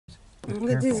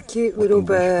Look at careful this cute what little you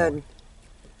wish for. bird.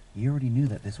 He already knew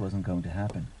that this wasn't going to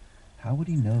happen. How would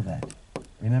he know that?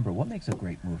 Remember, what makes a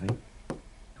great movie?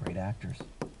 Great actors.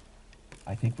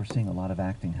 I think we're seeing a lot of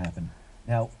acting happen.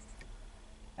 Now,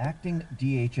 acting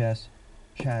DHS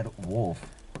Chad Wolf,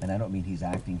 and I don't mean he's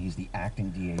acting, he's the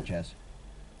acting DHS,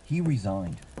 he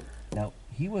resigned. Now,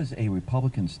 he was a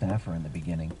Republican staffer in the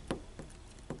beginning.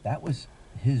 That was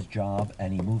his job,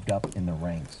 and he moved up in the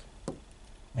ranks.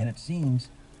 And it seems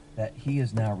that he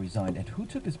has now resigned. And who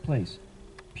took his place?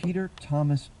 Peter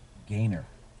Thomas Gaynor.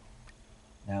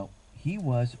 Now, he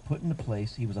was put into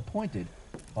place, he was appointed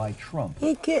by Trump.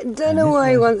 He don't And know this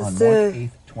why he was wants on March to.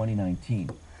 8th, 2019.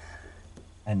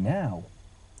 And now,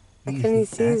 he is Can he the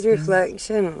see his acting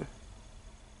reflection?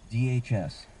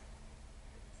 DHS.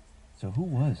 So who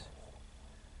was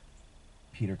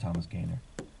Peter Thomas Gaynor?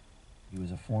 He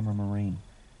was a former Marine.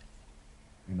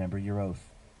 Remember your oath.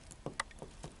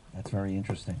 That's very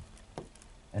interesting.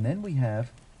 And then we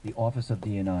have the Office of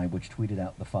DNI, which tweeted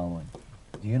out the following.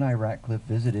 DNI Ratcliffe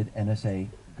visited NSA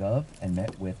Gov and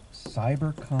met with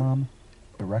Cybercom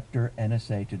Director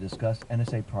NSA to discuss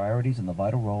NSA priorities and the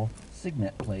vital role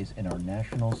Signet plays in our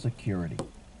national security.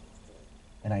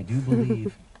 And I do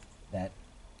believe that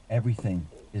everything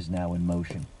is now in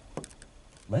motion.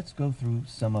 Let's go through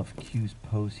some of Q's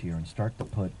posts here and start to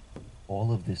put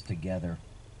all of this together.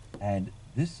 And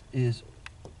this is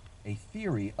a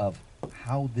theory of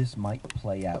how this might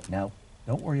play out. Now,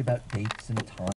 don't worry about dates and times.